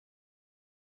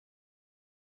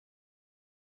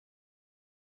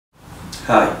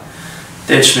Hi,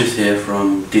 Dave Smith here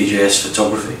from DJS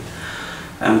Photography.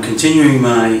 I'm continuing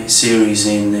my series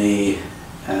in the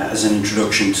as an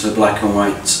introduction to the black and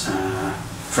white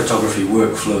photography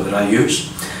workflow that I use.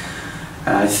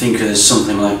 I think there's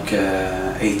something like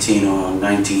 18 or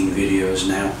 19 videos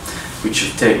now, which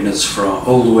have taken us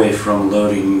all the way from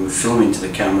loading film into the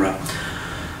camera,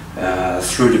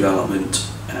 through development,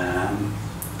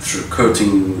 through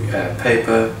coating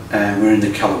paper, and we're in the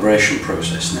calibration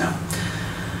process now.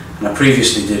 And I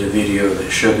previously did a video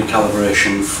that showed the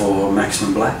calibration for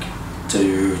maximum black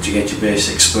to get your base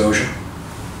exposure.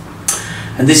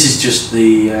 And this is just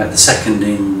the second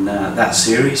in that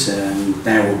series, and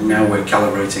now we're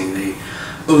calibrating the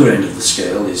other end of the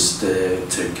scale, is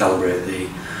to calibrate the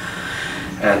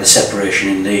separation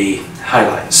in the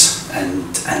highlights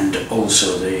and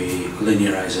also the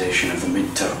linearization of the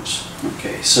midtones.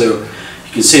 Okay, so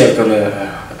you can see I've got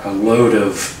a load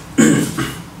of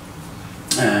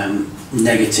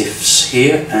negatives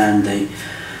here and the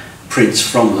prints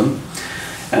from them.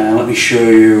 Let me show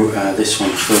you this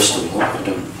one first of all.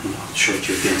 I'll show it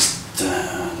you against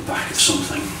the back of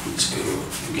something. Let's go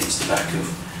against the back of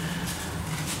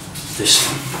this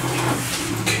one.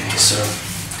 Okay, so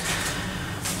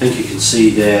I think you can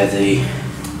see there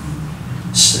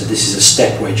this is a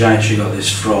step wedge. I actually got this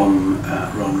from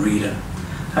Ron Reeder.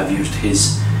 I've used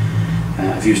his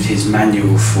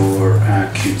manual for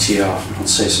QTR. I'll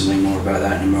say something more about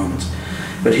that in a moment.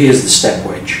 But here's the step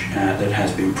wedge that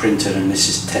has been printed, and this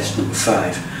is test number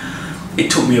 5. It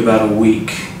took me about a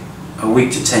week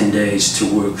to 10 days to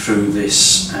work through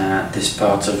this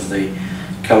part of the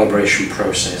calibration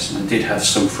process, and I did have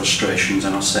some frustrations,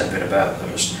 and I'll say a bit about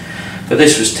those. But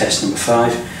this was test number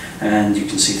 5, and you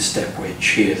can see the step wedge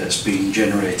here that's been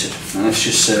generated. Now let's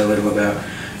just say a little about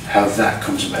how that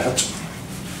comes about.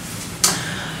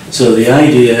 So the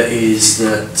idea is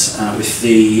that with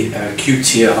the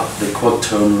QTR, the quad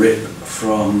tone rip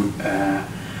from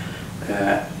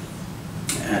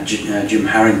Jim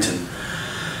Harrington,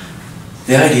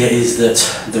 the idea is that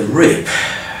the rip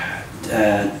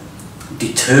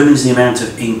determines the amount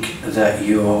of ink that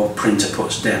your printer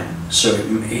puts down. So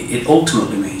it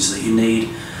ultimately means that you need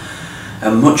a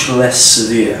much less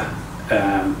severe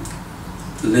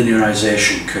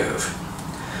linearization curve.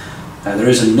 There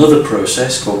is another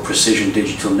process called precision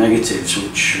digital negatives,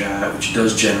 which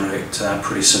does generate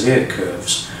pretty severe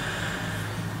curves,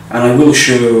 and I will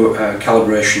show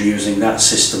calibration using that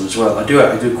system as well. I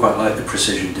do quite like the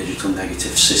precision digital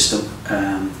negative system.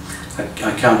 I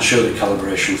can't show the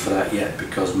calibration for that yet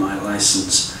because my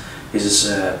license is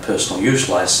a personal use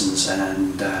license,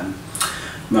 and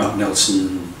Mark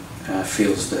Nelson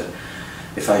feels that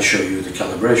if I show you the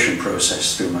calibration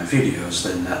process through my videos,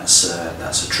 then that's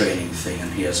a training thing,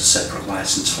 and he has a separate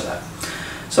license for that.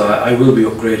 So I will be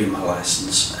upgrading my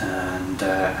license, and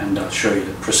I'll show you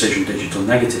the precision digital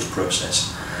negative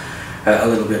process a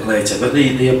little bit later. But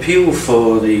the appeal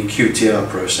for the QTR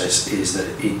process is that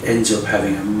it ends up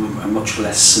having a much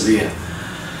less severe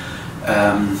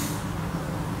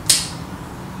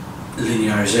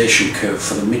linearization curve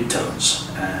for the midtones,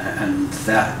 and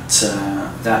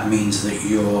that means that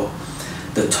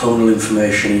the tonal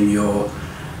information in your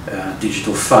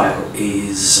digital file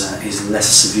is less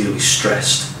severely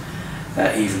stressed,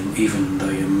 even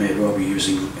though you may well be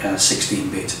using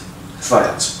 16-bit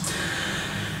files.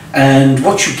 And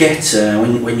what you get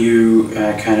when you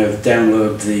kind of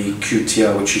download the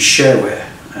QTR, which is shareware,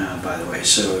 by the way,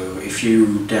 so if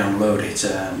you download it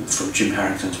from Jim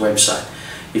Harrington's website,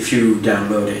 if you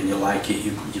download it and you like it,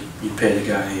 you pay the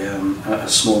guy a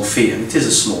small fee, and it is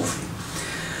a small fee.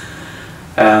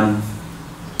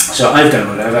 So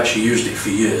I've actually used it for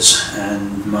years,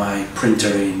 and my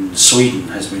printer in Sweden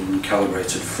has been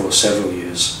calibrated for several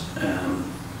years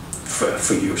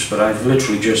for use, but I've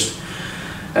literally just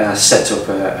set up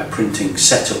a printing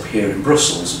setup here in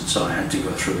Brussels, and so I had to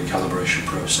go through the calibration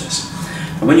process.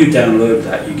 And when you download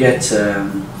that, you get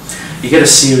a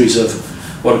series of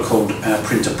what are called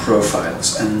printer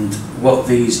profiles, and what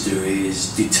these do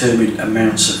is determine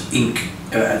amounts of ink,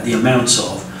 the amounts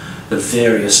of the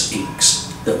various inks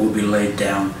that will be laid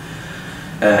down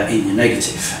in your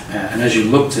negative. And as you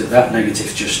looked at that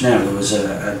negative just now, there was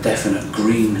a definite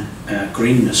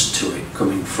greenness to it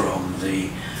coming from the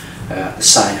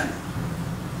cyan,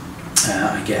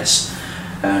 I guess,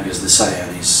 because the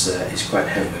cyan is quite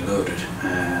heavily loaded,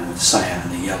 the cyan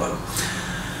and the yellow.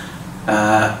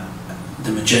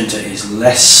 The magenta is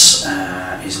less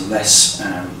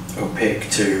opaque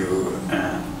to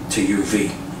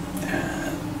UV,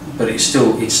 but it's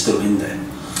still in there.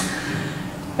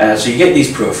 So you get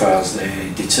these profiles. They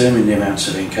determine the amounts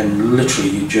of ink, and literally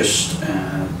you just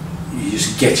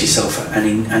just get yourself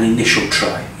an initial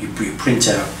try. You print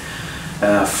out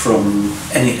from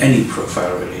any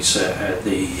profile really, so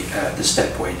the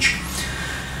step wedge,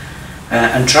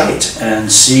 and try it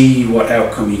and see what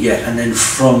outcome you get. And then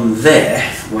from there,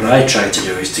 what I try to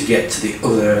do is to get to the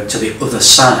other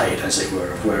side, as it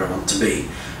were, of where I want to be,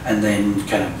 and then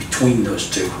kind of between those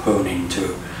two hone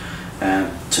into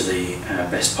to the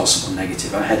best possible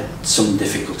negative. I had some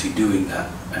difficulty doing that,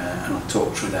 and I'll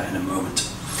talk through that in a moment.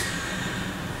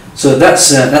 So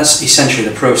that's essentially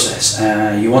the process.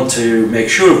 You want to make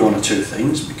sure of one or two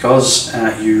things, because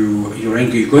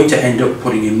you're going to end up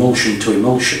putting emulsion to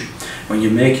emulsion. When you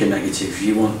make a negative,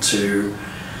 you want to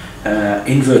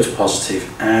invert a positive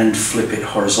and flip it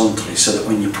horizontally, so that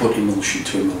when you put emulsion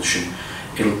to emulsion,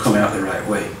 it'll come out the right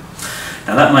way.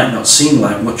 Now that might not seem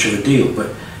like much of a deal,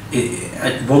 but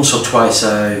once or twice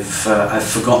I've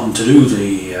forgotten to do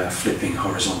the flipping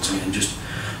horizontally and just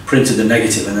printed the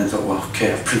negative, and then thought, well,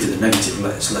 okay, I've printed the negative,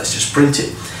 let's just print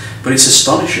it. But it's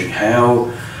astonishing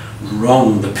how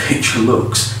wrong the picture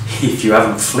looks if you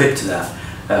haven't flipped that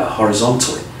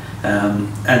horizontally.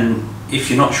 And if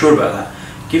you're not sure about that,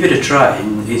 give it a try,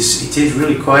 and it is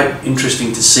really quite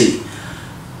interesting to see,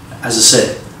 as I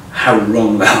said, how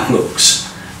wrong that looks.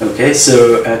 Okay,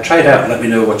 so try it out and let me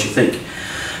know what you think.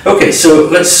 Okay, so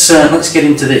let's get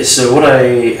into this. So what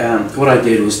I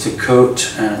did was to coat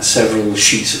several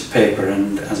sheets of paper,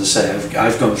 and as I say,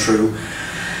 I've gone through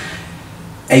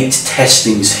 8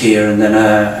 testings here, and then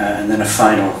a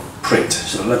final print.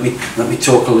 So let me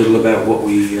talk a little about what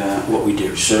we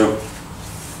do. So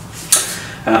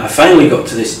I finally got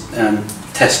to this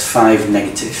test 5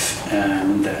 negative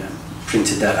and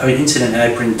printed that. Incidentally,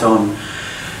 I print on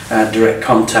direct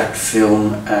contact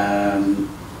film.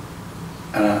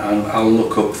 I'll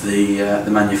look up the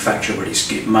manufacturer, but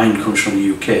mine comes from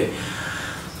the UK.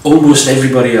 Almost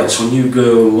everybody else, when you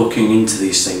go looking into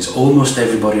these things, almost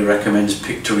everybody recommends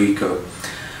Pictorico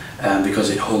because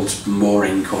it holds more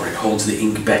ink, or it holds the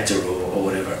ink better, or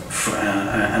whatever.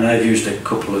 And I've used a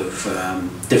couple of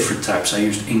different types. I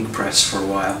used Ink Press for a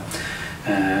while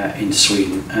in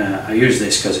Sweden. I use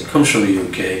this because it comes from the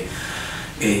UK.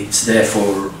 It's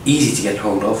therefore easy to get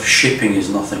hold of. Shipping is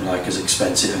nothing like as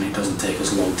expensive, and it doesn't take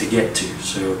as long to get to.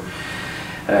 So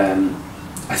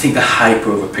I think the hype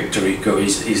over Pictorico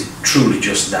is truly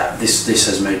just that. This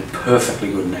has made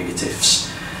perfectly good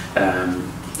negatives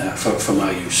for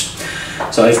my use.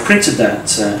 So I've printed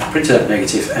that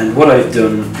negative, and what I've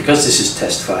done, because this is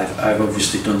test 5, I've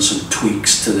obviously done some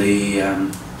tweaks to the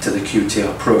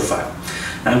QTR profile.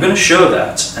 And I'm going to show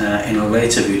that in a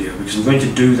later video, because I'm going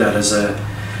to do that as a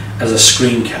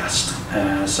screencast.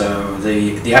 So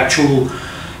the actual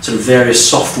sort of various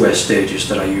software stages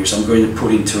that I use, I'm going to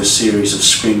put into a series of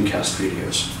screencast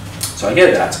videos. So I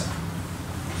get that,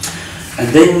 and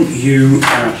then you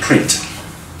print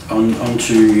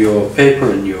onto your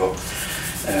paper and your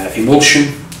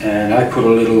emulsion, and I put a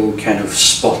little kind of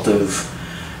spot of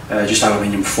just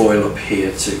aluminium foil up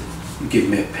here to give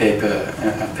me a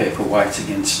paper white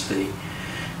against the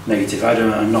negative.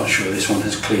 I'm not sure this one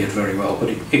has cleared very well, but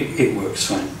it works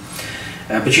fine.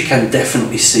 But you can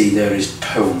definitely see there is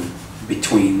tone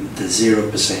between the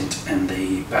 0% and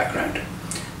the background,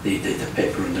 the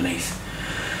paper underneath.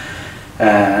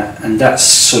 And that's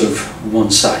sort of one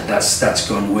side. That's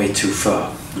gone way too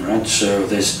far. All right. So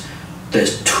there's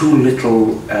too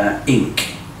little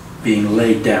ink being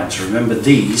laid down. So remember,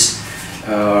 these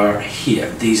are here.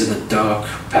 These are the dark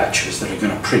patches that are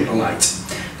going to print light.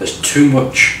 There's too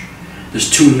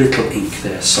little ink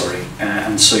there, sorry,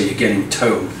 and so you're getting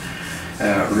tone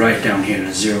right down here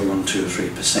in 0, 1, 2,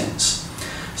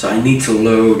 3%. So I need to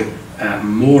load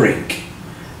more ink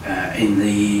in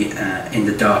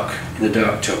the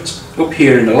dark tones. Up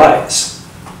here in the lights,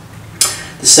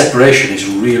 the separation is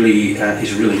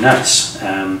really nice.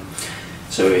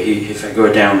 So if I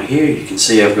go down here, you can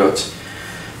see I've got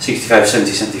 65,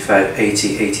 70, 75,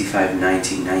 80, 85,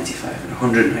 90, 95 and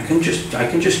 100, and I can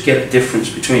just get a difference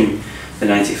between the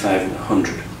 95 and the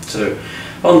 100. So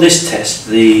on this test,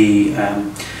 the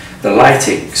light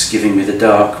inks giving me the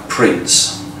dark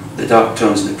prints, the dark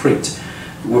tones in the print,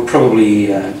 were probably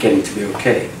getting to be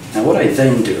okay. Now what I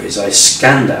then do is I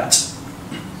scan that,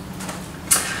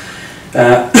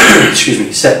 excuse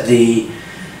me, set the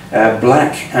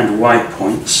black and white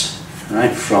points,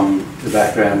 right, from the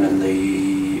background and the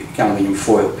aluminium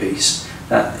foil piece.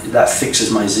 That fixes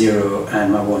my 0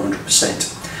 and my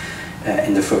 100%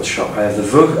 in the Photoshop. I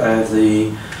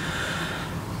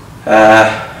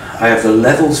have the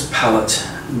levels palette.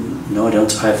 No, I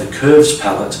don't. I have the curves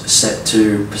palette set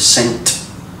to percent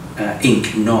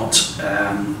ink, not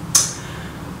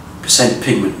percent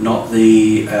pigment, not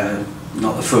the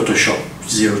not the Photoshop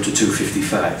 0 to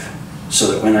 255,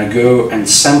 so that when I go and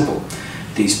sample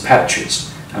these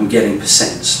patches, I'm getting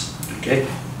percents. Okay,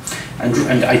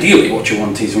 and ideally what you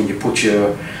want is when you put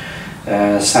your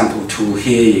sample tool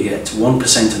here, you get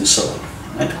 1% and so on.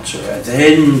 Right? So I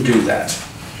then do that.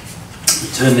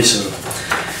 Turn this over.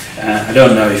 I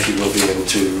don't know if you will be able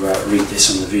to read this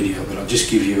on the video, but I'll just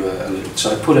give you a little.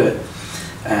 So I put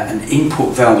an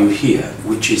input value here,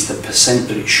 which is the percent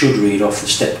that it should read off the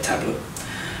step tablet,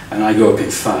 and I go up in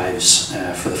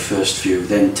 5s for the first view,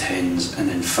 then 10s, and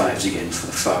then 5s again for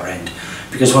the far end,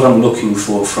 because what I'm looking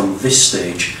for from this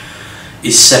stage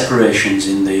is separations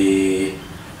in the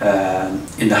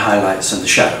highlights and the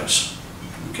shadows.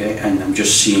 Okay, and I'm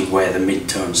just seeing where the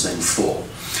midtones then fall.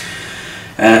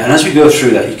 And as we go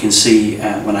through that, you can see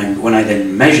when I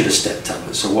then measure the step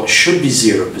tablet, so what should be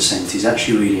 0% is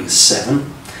actually reading as 7,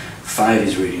 5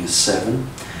 is reading as 7,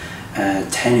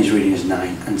 10 is reading as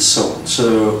 9, and so on.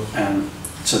 So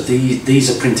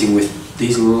these are printing with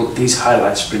these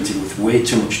highlights are printing with way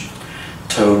too much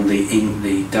tone.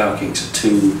 The dark inks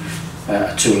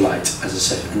are too light, as I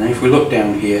said. And then if we look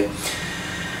down here,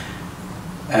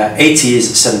 80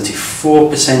 is at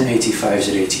 74%, 85 is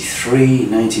at 83,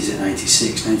 90 is at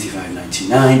 96, 95,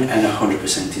 99, and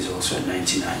 100% is also at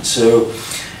 99. So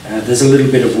there's a little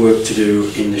bit of work to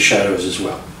do in the shadows as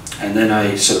well. And then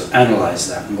I sort of analyse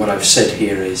that, and what I've said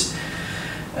here is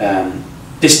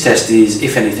this test is,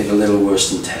 if anything, a little worse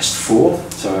than test 4.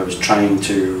 So I was trying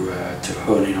to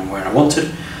hone in on where I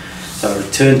wanted. So I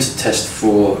returned to test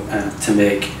 4 to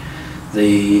make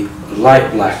the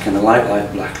light black and the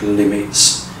light black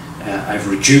limits. I've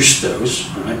reduced those,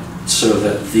 right, so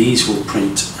that these will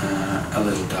print a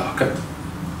little darker.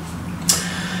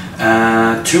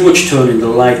 Too much tone in the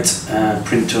light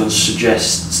print tones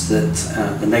suggests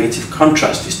that the negative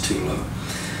contrast is too low.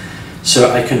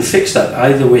 So I can fix that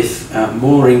either with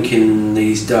more ink in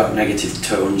these dark negative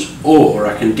tones, or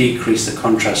I can decrease the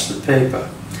contrast of the paper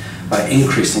by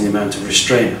increasing the amount of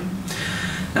restrainer.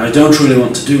 Now I don't really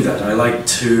want to do that. I like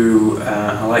to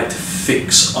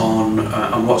fix on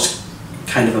what's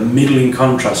kind of a middling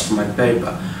contrast for my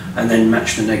paper, and then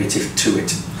match the negative to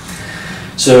it.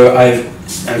 So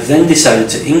I've then decided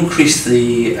to increase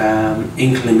the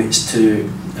ink limits to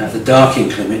the dark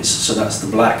ink limits, so that's the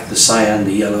black, the cyan,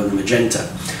 the yellow, and the magenta,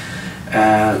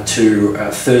 to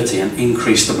 30, and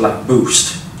increase the black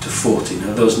boost to 40.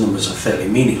 Now those numbers are fairly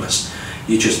meaningless.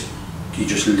 You're just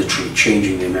literally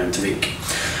changing the amount of ink.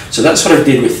 So that's what I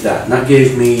did with that, and that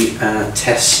gave me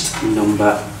test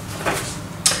number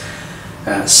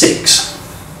 6.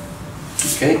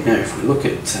 Okay, now if we look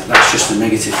at, that's just a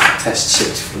negative test 6.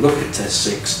 If we look at test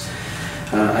 6,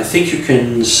 I think you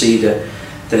can see that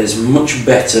there's much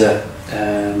better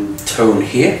tone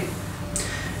here.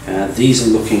 These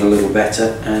are looking a little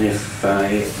better, and if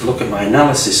I look at my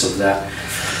analysis of that,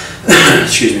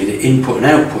 excuse me, the input and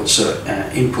output, so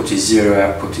input is 0,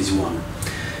 output is 1.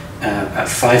 At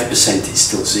 5% it's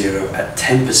still 0, at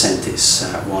 10% it's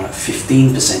 1, at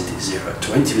 15% is 0, at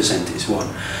 20% is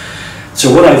 1.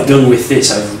 So what I've done with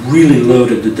this, I've really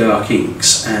loaded the dark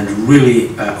inks and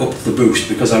really upped the boost,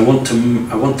 because I want to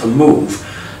move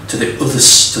to the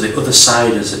other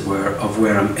side, as it were, of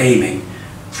where I'm aiming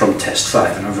from test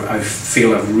 5, and I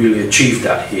feel I've really achieved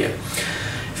that here.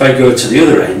 If I go to the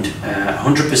other end,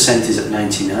 100% is at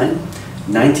 99,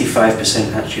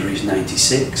 95% actually reads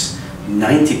 96,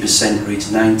 90%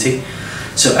 reads 90.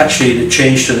 So actually the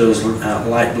change to those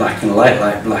light black and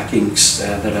light black inks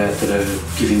that are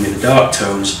giving me the dark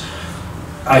tones,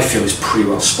 I feel is pretty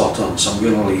well spot on, so I'm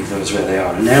going to leave those where they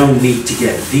are. I now need to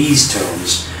get these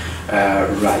tones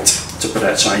right to put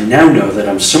out. So I now know that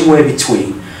I'm somewhere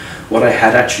between what I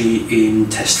had actually in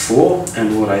test 4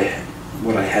 and what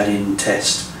I had in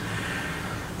test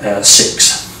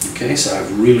 6. Okay, so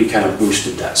I've really kind of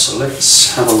boosted that. So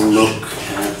let's have a look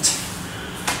at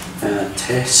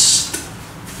test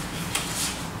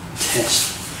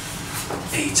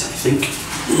 8, I think.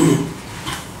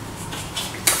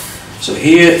 So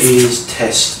here is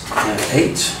test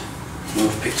 8.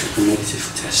 I've picked up the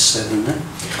negative test 7 there.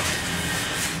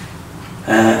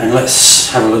 And let's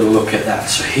have a little look at that.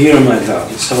 So here are my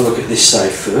values. Let's have a look at this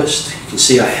side first. You can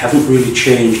see I haven't really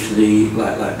changed the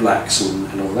light blacks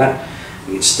and all that.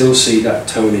 You can still see that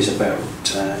tone is about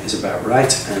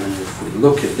right. And if we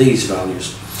look at these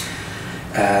values,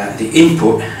 the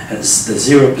input as the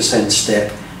 0%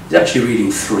 step is actually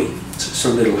reading 3, so it's a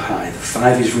little high. The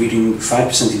 5% is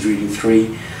reading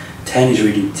 3, 10 is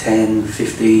reading 10,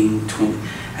 15, 20,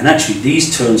 and actually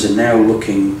these tones are now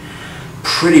looking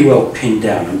pretty well pinned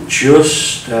down. And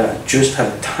just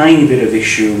have a tiny bit of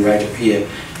issue right up here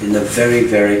in the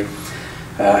very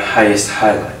highest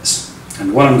highlights.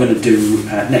 And what I'm going to do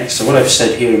next, so what I've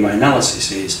said here in my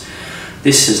analysis is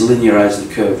this has linearized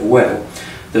the curve well.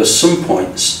 There are some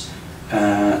points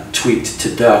tweaked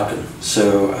to darken,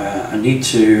 so I need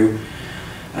to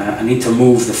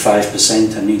move the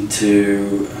 5%, I need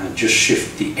to just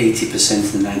shift the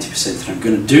 80% and the 90%, and I'm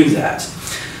going to do that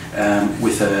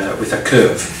with a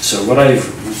curve. So what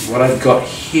I've got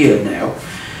here now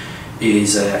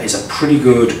is a pretty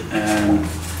good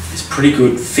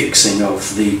fixing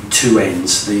of the two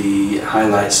ends, the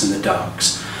highlights and the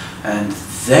darks, and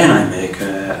then I make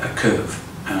a curve,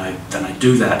 and then I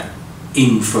do that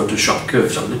in Photoshop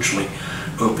Curves. I literally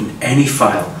open any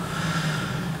file,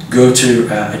 go to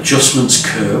Adjustments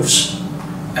Curves,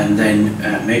 and then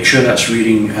make sure that's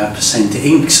reading percent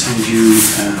inks, and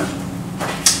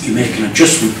you make an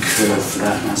adjustment curve for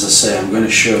that. And as I say, I'm going to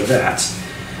show that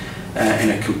in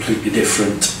a completely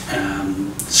different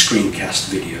screencast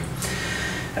video.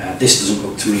 This doesn't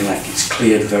look to me like it's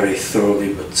cleared very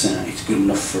thoroughly, but it's good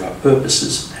enough for our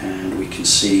purposes, and we can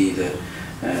see that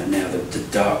now that the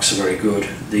darks are very good.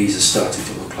 These are starting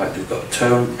to look like they've got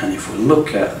tone, and if we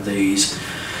look at these,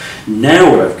 now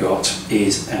what I've got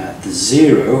is the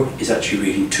 0 is actually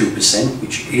reading 2%,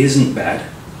 which isn't bad.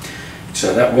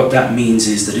 So what that means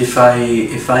is that if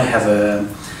I have a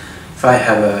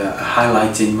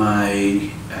highlight in my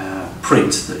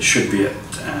print that should be at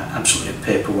absolutely at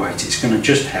paper white, it's going to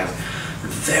just have the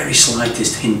very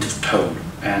slightest hint of tone,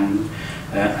 and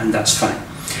that's fine.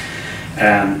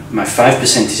 My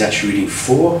 5% is actually reading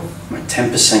 4, my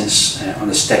 10% on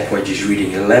the step wedge is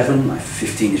reading 11, my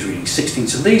 15 is reading 16,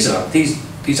 so these are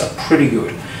pretty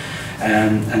good,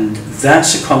 and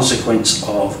that's a consequence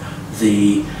of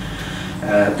the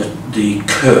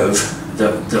curve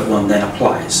that one then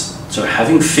applies. So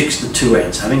having fixed the two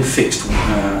ends, having fixed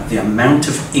the amount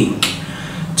of ink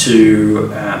to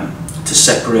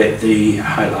separate the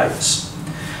highlights,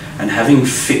 and having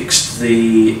fixed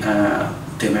the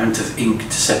amount of ink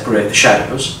to separate the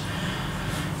shadows,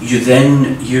 you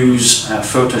then use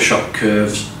Photoshop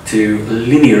Curves to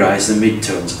linearize the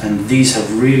midtones, and these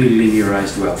have really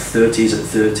linearized well. 30 is at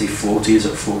 30, 40 is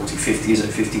at 40, 50 is at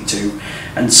 52,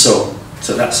 and so on.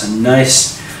 So that's a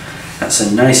nice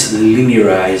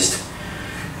linearized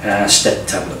step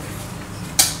tablet.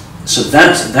 So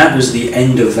that was the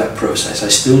end of that process. I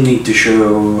still need to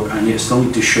show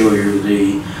you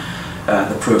the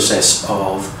process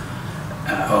of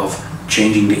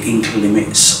changing the ink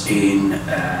limits in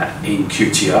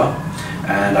QTR,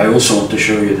 and I also want to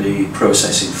show you the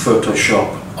process in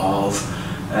Photoshop of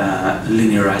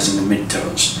linearizing the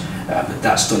midtones. But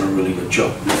that's done a really good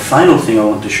job. And the final thing I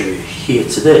want to show you here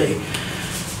today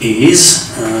is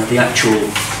the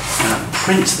actual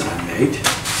print that I made.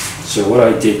 So what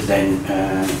I did then,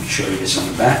 show you this on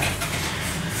the back.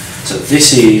 So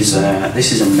this is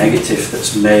a negative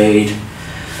that's made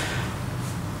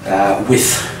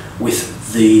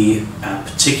with the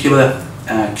particular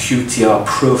QTR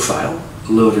profile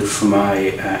loaded from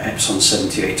my Epson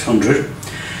 7800,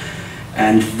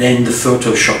 and then the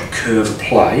Photoshop curve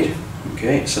applied.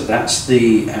 Okay, so that's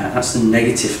the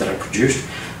negative that I produced.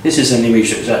 This is an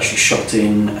image that was actually shot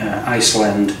in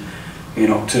Iceland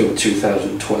in October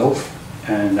 2012,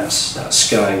 and that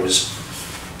sky was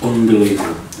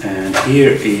unbelievable. And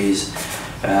here is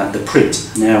the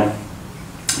print. Now,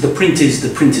 the print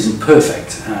isn't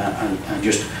perfect.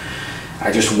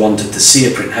 I just wanted to see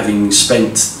a print, having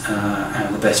spent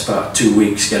the best part of 2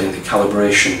 weeks getting the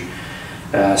calibration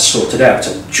sorted out.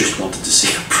 I just wanted to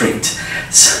see a print,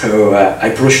 so I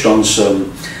brushed on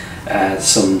some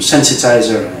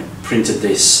sensitizer, and I printed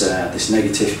this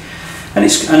negative, and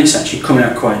it's actually coming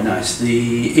out quite nice.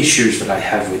 The issues that I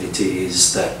have with it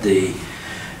is that the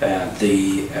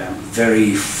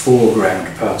very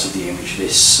foreground part of the image,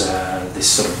 this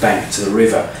sort of bank to the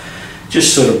river,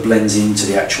 just sort of blends into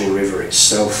the actual river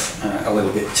itself a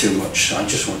little bit too much. So I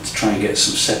just want to try and get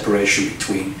some separation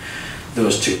between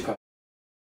those two parts.